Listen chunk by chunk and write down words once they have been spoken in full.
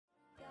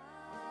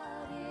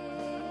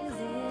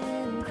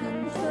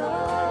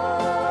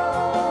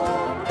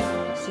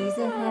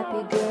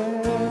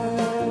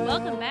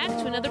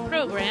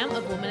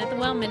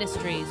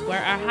Ministries,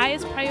 where our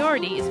highest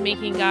priority is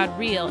making God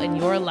real in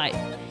your life.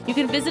 You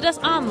can visit us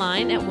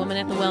online at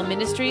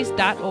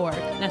womanatthewellministries.org.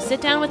 Now sit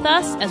down with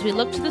us as we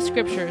look to the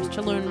scriptures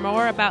to learn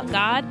more about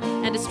God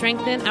and to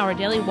strengthen our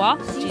daily walk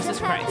with Jesus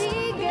Christ. Girl,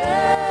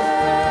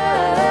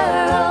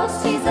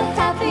 she's a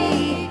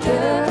happy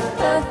girl,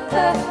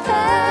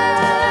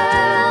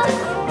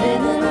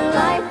 living her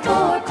life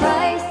for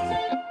Christ,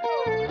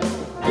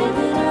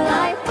 living her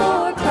life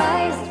for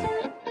Christ,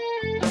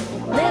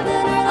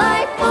 living her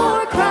life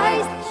for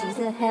Christ. She's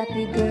a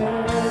happy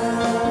girl.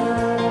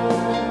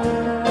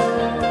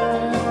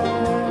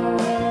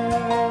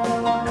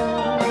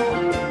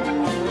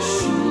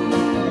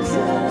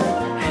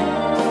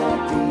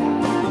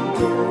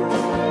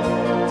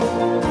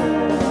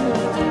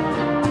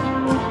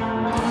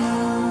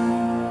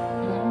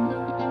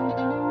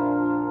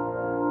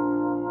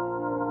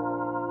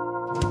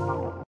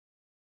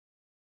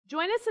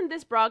 Join us in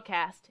this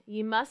broadcast,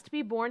 Ye Must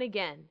Be Born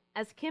Again,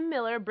 as Kim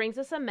Miller brings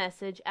us a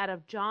message out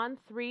of John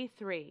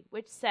 3:3,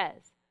 which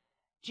says,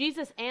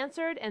 Jesus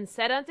answered and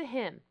said unto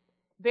him,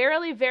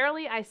 Verily,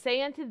 verily, I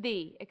say unto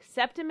thee,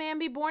 except a man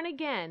be born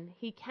again,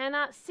 he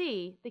cannot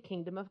see the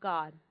kingdom of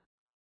God.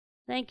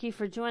 Thank you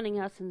for joining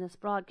us in this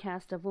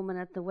broadcast of Woman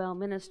at the Well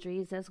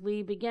Ministries as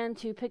we begin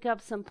to pick up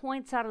some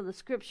points out of the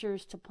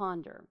scriptures to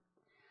ponder.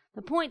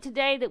 The point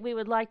today that we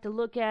would like to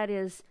look at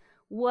is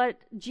what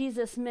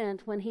Jesus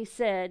meant when he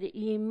said,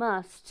 Ye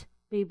must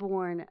be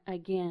born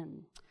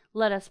again.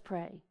 Let us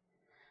pray.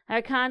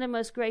 Our kind and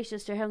most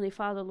gracious dear Heavenly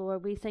Father,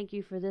 Lord, we thank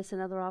you for this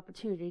another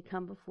opportunity to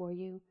come before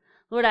you.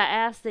 Lord, I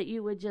ask that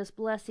you would just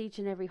bless each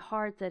and every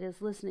heart that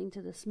is listening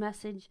to this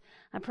message.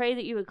 I pray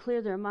that you would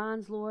clear their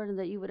minds, Lord, and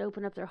that you would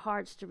open up their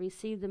hearts to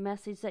receive the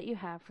message that you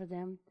have for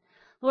them.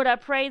 Lord, I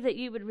pray that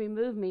you would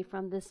remove me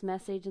from this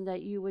message and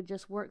that you would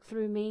just work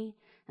through me.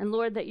 And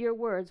Lord, that your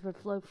words would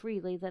flow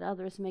freely, that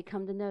others may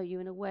come to know you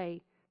in a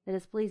way that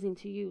is pleasing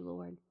to you,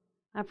 Lord.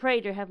 I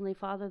pray, dear Heavenly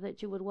Father,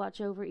 that you would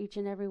watch over each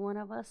and every one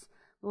of us.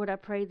 Lord, I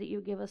pray that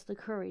you give us the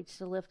courage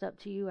to lift up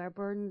to you our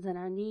burdens and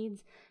our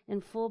needs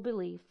in full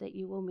belief that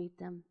you will meet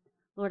them.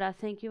 Lord, I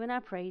thank you and I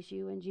praise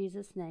you in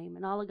Jesus' name.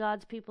 And all of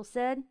God's people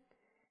said,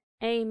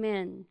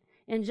 Amen.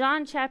 In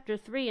John chapter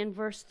 3 and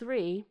verse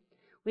 3,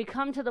 we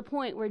come to the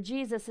point where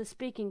Jesus is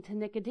speaking to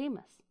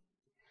Nicodemus.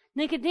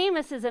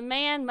 Nicodemus is a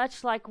man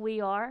much like we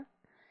are.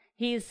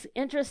 He's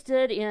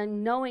interested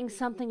in knowing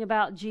something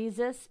about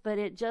Jesus, but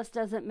it just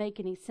doesn't make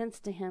any sense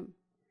to him.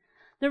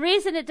 The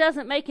reason it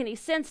doesn't make any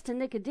sense to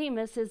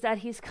Nicodemus is that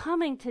he's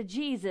coming to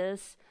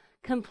Jesus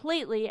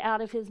completely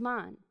out of his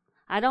mind.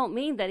 I don't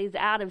mean that he's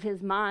out of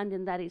his mind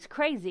and that he's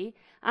crazy.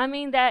 I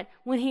mean that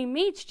when he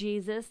meets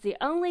Jesus, the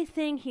only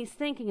thing he's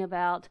thinking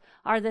about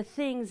are the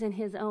things in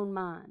his own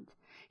mind.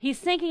 He's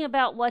thinking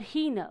about what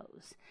he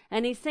knows.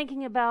 And he's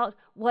thinking about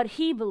what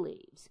he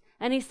believes.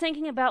 And he's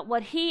thinking about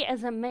what he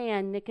as a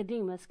man,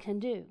 Nicodemus, can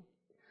do.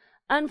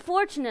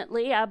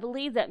 Unfortunately, I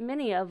believe that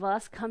many of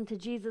us come to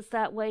Jesus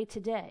that way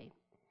today.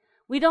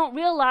 We don't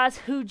realize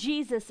who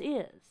Jesus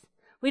is.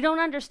 We don't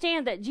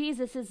understand that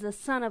Jesus is the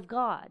Son of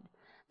God,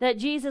 that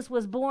Jesus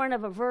was born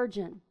of a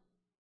virgin,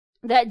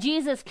 that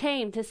Jesus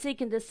came to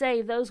seek and to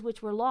save those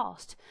which were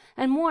lost.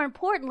 And more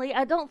importantly,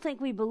 I don't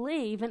think we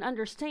believe and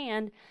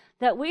understand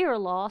that we are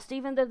lost,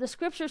 even though the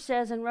scripture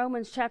says in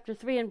Romans chapter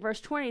 3 and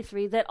verse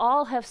 23 that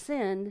all have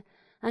sinned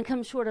and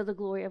come short of the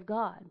glory of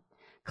God.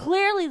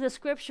 Clearly the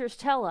scriptures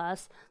tell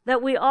us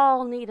that we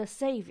all need a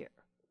Savior.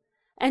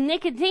 And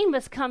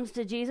Nicodemus comes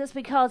to Jesus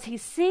because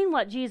he's seen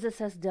what Jesus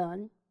has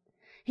done.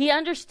 He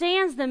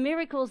understands the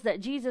miracles that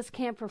Jesus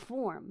can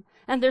perform.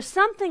 And there's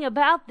something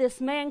about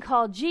this man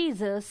called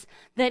Jesus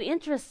that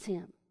interests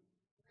him.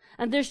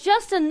 And there's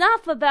just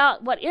enough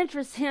about what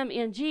interests him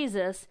in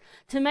Jesus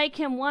to make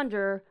him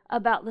wonder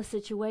about the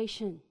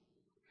situation.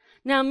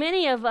 Now,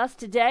 many of us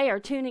today are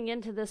tuning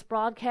into this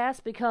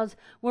broadcast because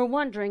we're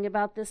wondering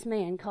about this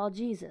man called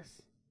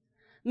Jesus.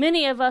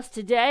 Many of us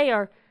today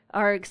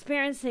are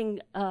experiencing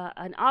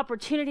an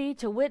opportunity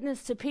to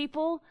witness to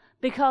people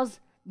because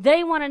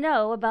they want to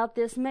know about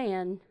this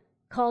man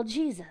called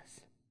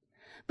Jesus.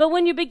 But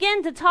when you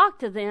begin to talk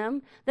to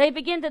them, they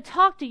begin to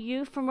talk to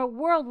you from a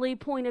worldly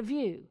point of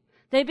view.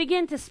 They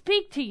begin to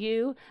speak to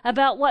you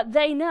about what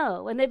they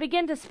know, and they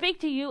begin to speak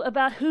to you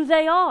about who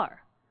they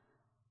are.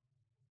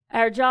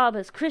 Our job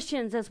as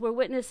Christians, as we're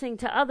witnessing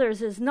to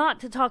others, is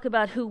not to talk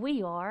about who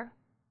we are,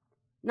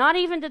 not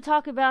even to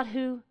talk about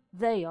who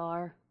they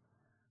are,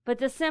 but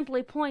to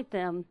simply point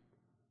them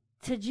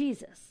to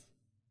Jesus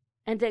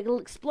and to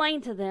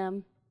explain to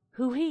them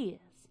who he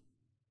is.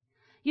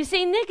 You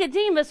see,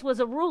 Nicodemus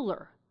was a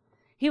ruler.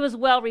 He was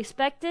well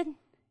respected,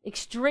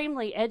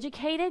 extremely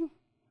educated,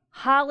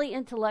 highly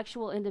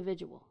intellectual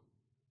individual.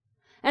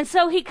 And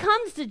so he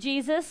comes to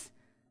Jesus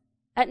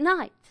at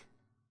night.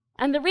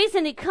 And the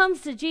reason he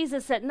comes to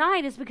Jesus at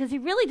night is because he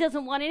really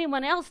doesn't want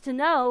anyone else to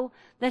know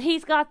that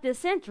he's got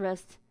this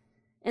interest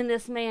in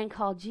this man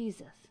called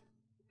Jesus.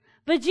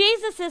 But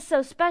Jesus is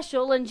so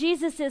special, and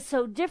Jesus is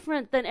so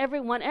different than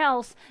everyone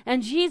else,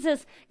 and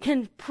Jesus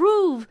can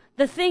prove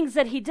the things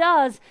that he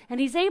does, and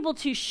he's able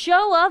to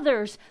show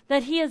others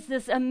that he is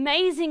this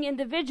amazing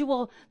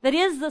individual that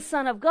is the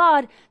Son of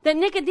God, that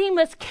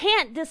Nicodemus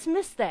can't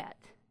dismiss that.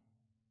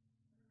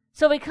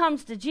 So he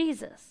comes to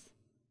Jesus,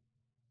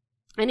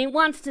 and he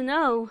wants to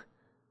know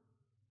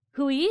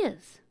who he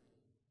is.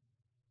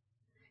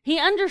 He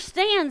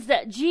understands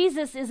that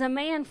Jesus is a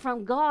man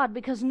from God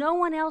because no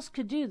one else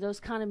could do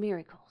those kind of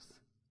miracles.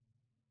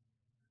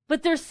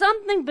 But there's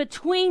something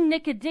between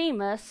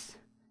Nicodemus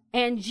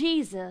and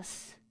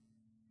Jesus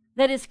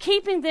that is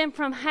keeping them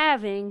from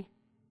having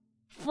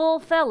full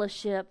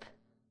fellowship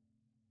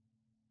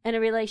and a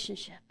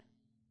relationship.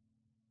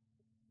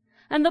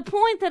 And the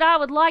point that I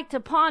would like to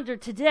ponder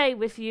today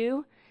with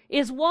you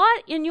is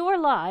what in your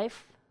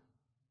life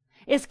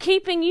is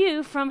keeping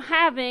you from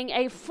having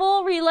a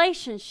full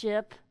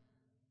relationship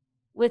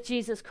with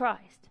Jesus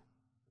Christ.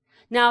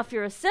 Now, if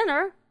you're a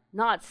sinner,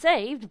 not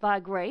saved by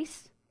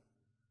grace,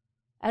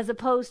 as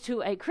opposed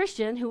to a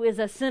Christian who is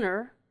a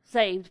sinner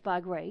saved by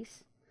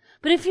grace,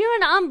 but if you're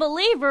an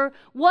unbeliever,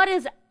 what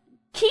is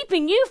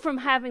keeping you from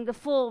having the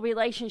full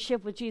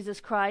relationship with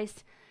Jesus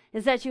Christ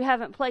is that you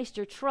haven't placed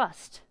your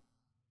trust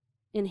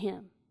in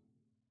him.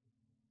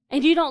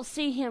 And you don't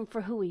see him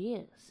for who he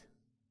is.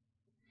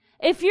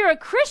 If you're a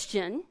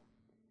Christian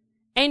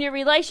and your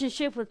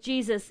relationship with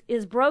Jesus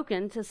is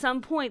broken to some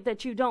point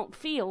that you don't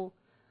feel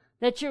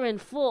that you're in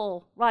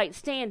full right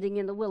standing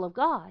in the will of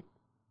God,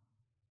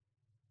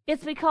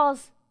 it's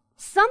because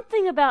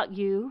something about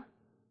you,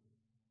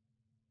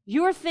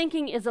 your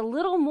thinking is a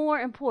little more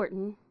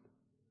important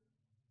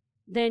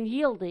than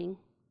yielding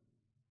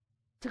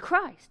to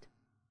Christ.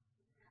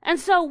 And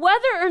so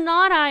whether or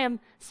not I am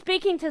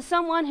speaking to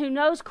someone who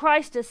knows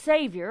Christ as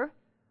Savior,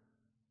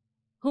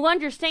 who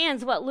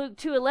understands what Luke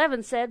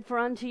 2:11 said, "For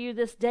unto you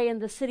this day in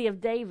the city of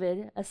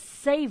David a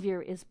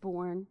Savior is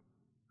born,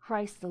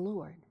 Christ the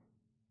Lord,"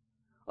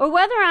 or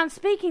whether I'm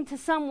speaking to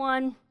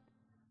someone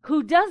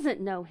who doesn't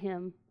know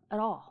him at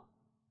all,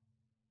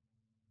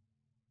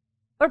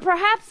 or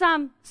perhaps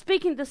I'm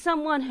speaking to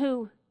someone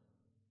who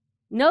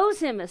knows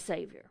him as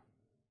Savior,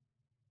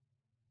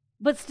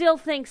 but still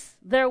thinks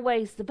their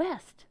way's the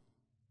best.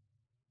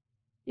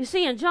 You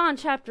see, in John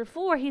chapter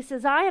 4, he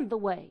says, "I am the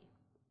way,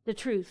 the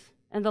truth,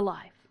 and the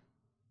life.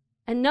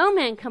 And no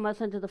man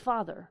cometh unto the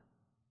Father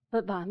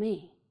but by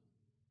me."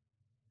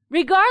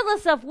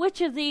 Regardless of which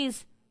of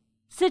these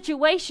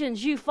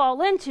situations you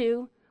fall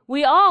into,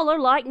 we all are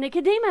like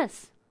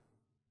Nicodemus.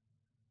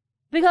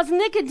 Because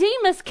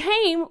Nicodemus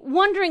came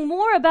wondering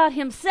more about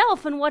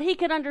himself and what he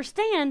could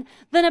understand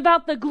than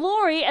about the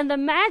glory and the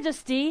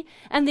majesty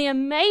and the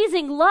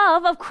amazing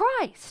love of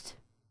Christ.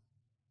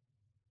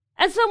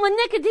 And so when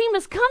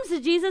Nicodemus comes to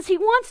Jesus, he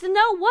wants to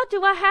know, what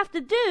do I have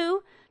to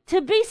do to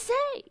be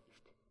saved?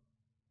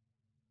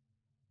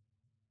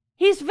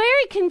 He's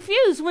very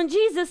confused when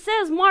Jesus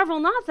says, "Marvel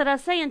not that I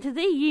say unto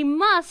thee, ye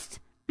must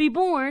be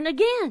born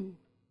again."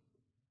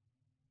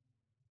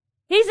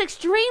 He's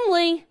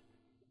extremely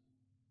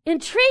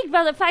intrigued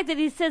by the fact that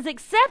he says,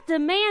 except a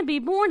man be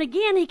born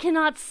again, he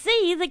cannot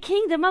see the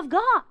kingdom of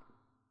God.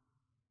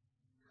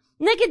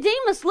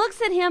 Nicodemus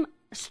looks at him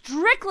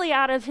strictly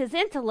out of his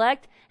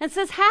intellect and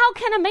says, how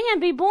can a man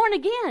be born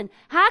again?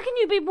 How can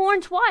you be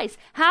born twice?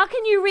 How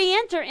can you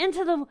re-enter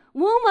into the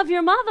womb of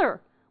your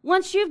mother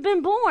once you've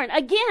been born?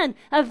 Again,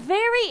 a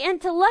very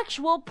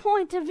intellectual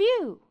point of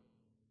view.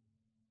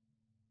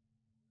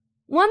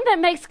 One that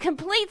makes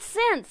complete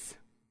sense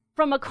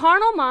from a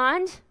carnal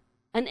mind,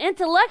 an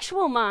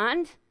intellectual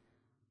mind,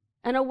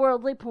 and a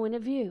worldly point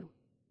of view.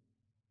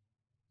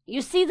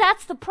 You see,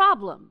 that's the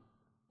problem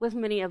with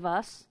many of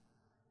us,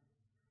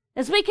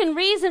 is we can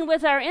reason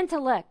with our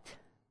intellect,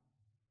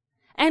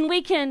 and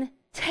we can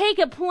take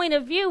a point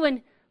of view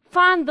and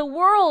find the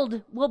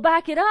world will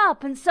back it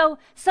up, and so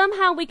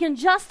somehow we can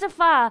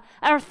justify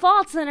our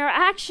thoughts and our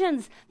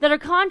actions that are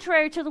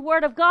contrary to the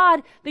Word of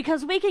God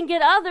because we can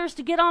get others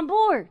to get on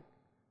board.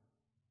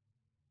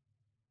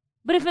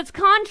 But if it's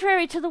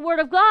contrary to the Word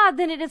of God,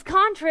 then it is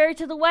contrary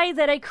to the way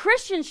that a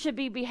Christian should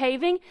be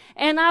behaving.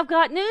 And I've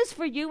got news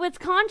for you. It's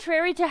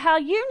contrary to how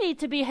you need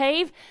to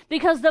behave,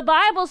 because the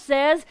Bible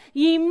says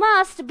ye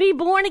must be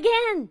born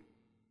again.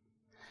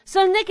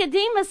 So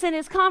Nicodemus in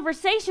his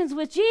conversations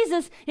with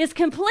Jesus is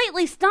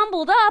completely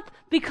stumbled up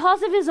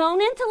because of his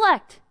own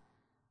intellect.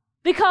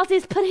 Because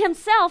he's put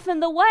himself in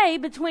the way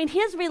between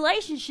his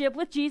relationship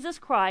with Jesus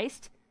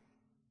Christ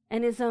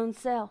and his own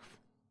self.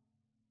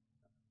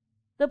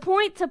 The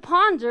point to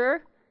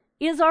ponder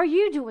is, are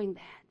you doing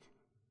that?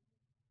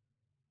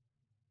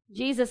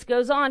 Jesus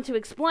goes on to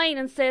explain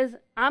and says,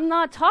 I'm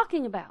not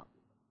talking about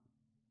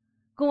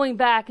going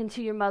back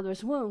into your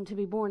mother's womb to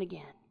be born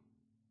again.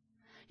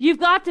 You've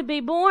got to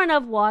be born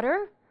of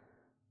water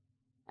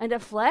and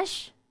of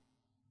flesh,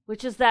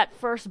 which is that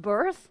first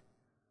birth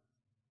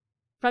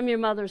from your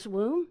mother's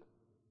womb.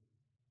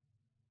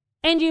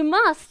 And you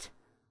must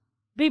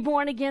be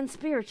born again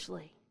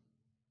spiritually,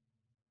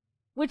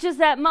 which is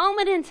that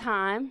moment in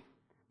time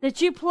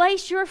that you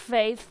place your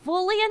faith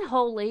fully and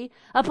wholly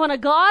upon a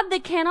God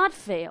that cannot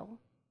fail,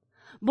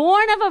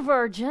 born of a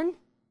virgin,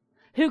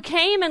 who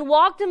came and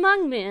walked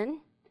among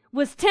men,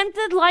 was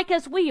tempted like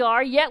as we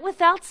are, yet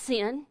without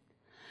sin,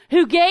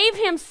 who gave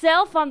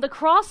himself on the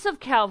cross of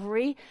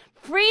Calvary,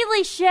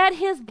 freely shed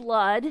his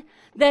blood,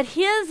 that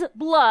his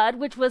blood,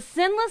 which was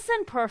sinless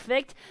and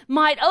perfect,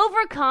 might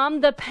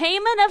overcome the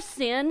payment of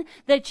sin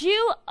that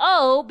you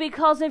owe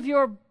because of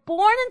your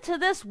born into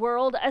this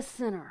world a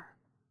sinner.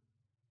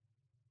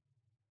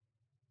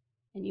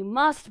 And you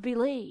must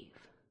believe.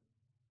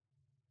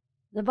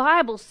 The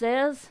Bible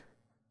says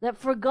that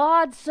for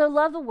God so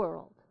loved the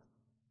world,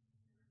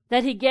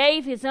 that he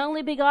gave his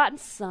only begotten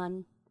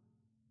Son,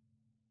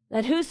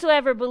 that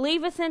whosoever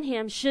believeth in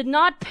him should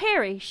not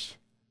perish,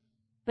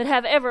 but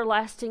have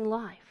everlasting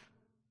life.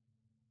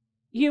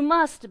 You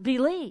must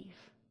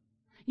believe.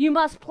 You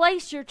must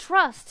place your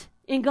trust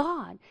in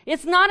God.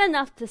 It's not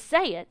enough to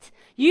say it.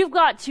 You've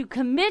got to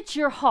commit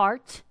your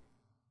heart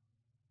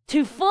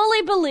to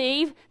fully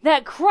believe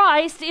that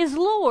Christ is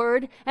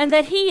Lord and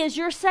that he is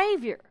your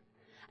Savior.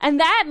 And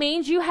that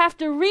means you have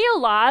to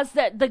realize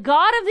that the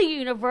God of the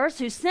universe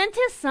who sent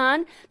his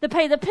Son to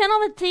pay the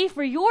penalty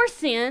for your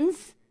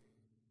sins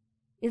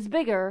is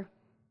bigger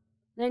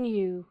than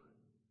you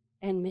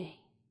and me.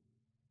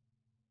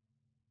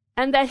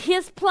 And that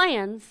his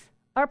plans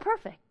are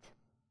perfect,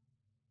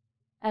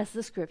 as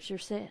the scripture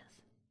says.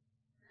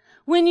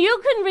 When you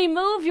can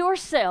remove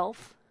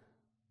yourself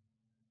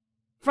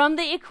from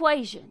the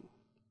equation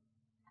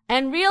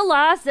and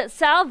realize that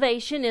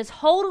salvation is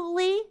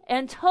wholly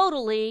and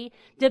totally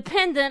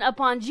dependent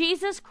upon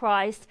Jesus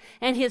Christ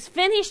and his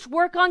finished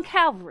work on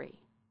Calvary,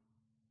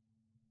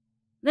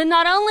 then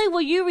not only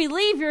will you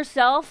relieve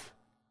yourself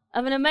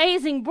of an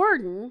amazing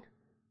burden,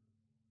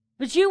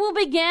 but you will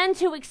begin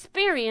to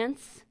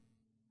experience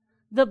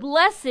the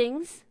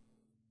blessings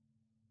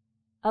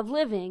of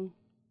living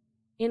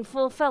in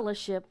full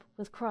fellowship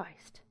with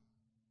Christ.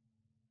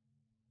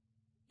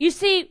 You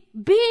see,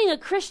 being a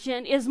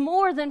Christian is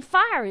more than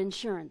fire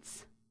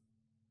insurance.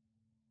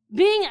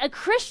 Being a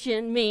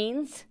Christian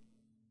means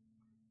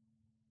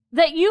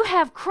that you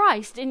have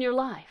Christ in your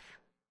life.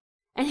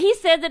 And he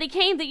said that he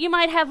came that you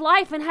might have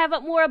life and have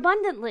it more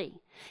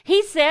abundantly.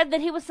 He said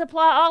that he would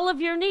supply all of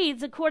your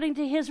needs according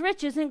to his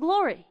riches and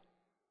glory.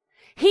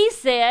 He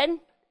said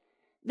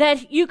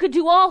that you could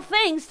do all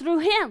things through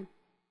him.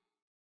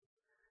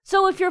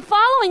 So if you're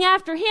following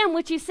after him,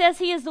 which he says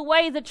he is the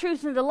way, the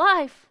truth, and the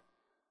life,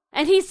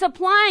 and he's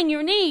supplying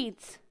your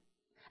needs,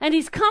 and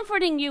he's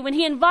comforting you, and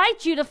he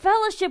invites you to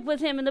fellowship with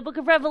him in the book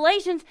of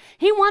Revelations,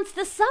 he wants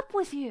to sup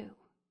with you.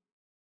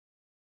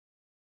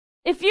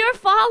 If you're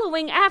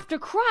following after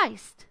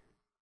Christ,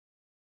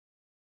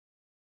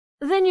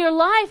 then your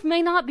life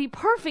may not be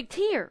perfect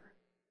here,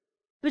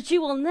 but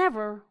you will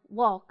never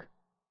walk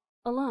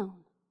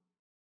alone.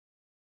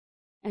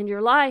 And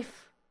your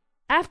life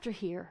after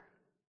here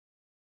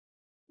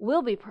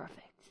will be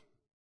perfect,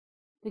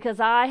 because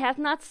eye hath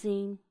not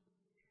seen,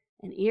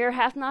 and ear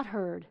hath not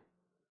heard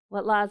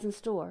what lies in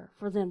store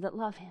for them that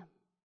love him.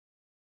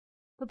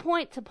 The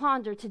point to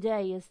ponder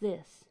today is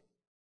this: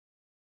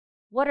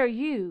 what are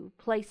you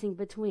placing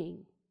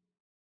between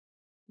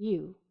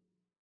you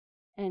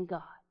and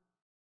God?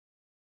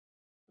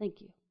 Thank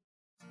you.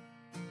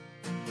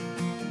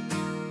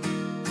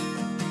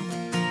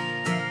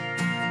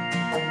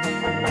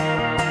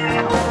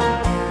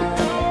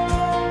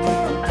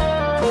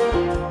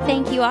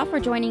 Thank you all for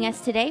joining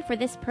us today for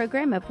this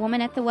program of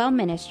Woman at the Well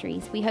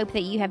Ministries. We hope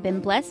that you have been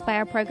blessed by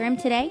our program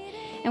today,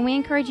 and we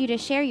encourage you to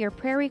share your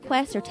prayer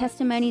requests or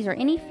testimonies or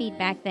any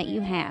feedback that you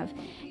have.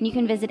 And you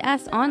can visit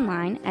us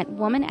online at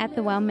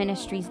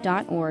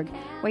womanatthewellministries.org,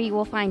 where you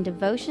will find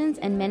devotions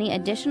and many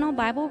additional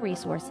Bible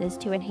resources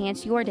to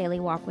enhance your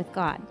daily walk with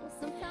God.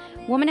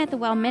 Woman at the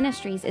Well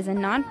Ministries is a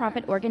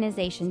nonprofit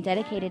organization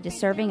dedicated to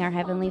serving our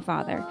Heavenly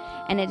Father,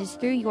 and it is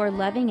through your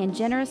loving and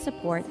generous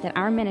support that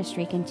our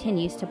ministry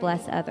continues to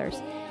bless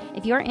others.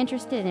 If you're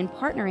interested in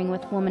partnering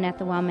with Woman at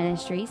the Well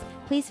Ministries,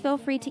 please feel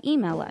free to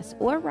email us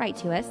or write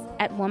to us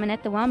at Woman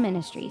at the Well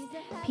Ministries,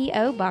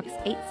 P.O. Box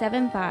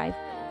 875,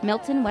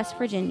 Milton, West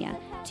Virginia,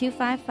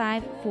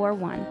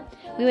 25541.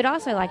 We would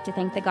also like to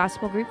thank the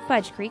gospel group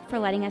Fudge Creek for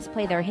letting us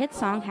play their hit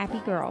song, Happy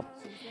Girl.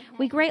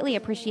 We greatly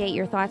appreciate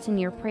your thoughts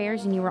and your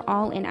prayers, and you are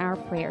all in our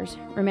prayers.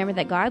 Remember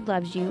that God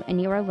loves you and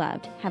you are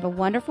loved. Have a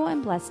wonderful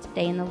and blessed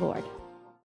day in the Lord.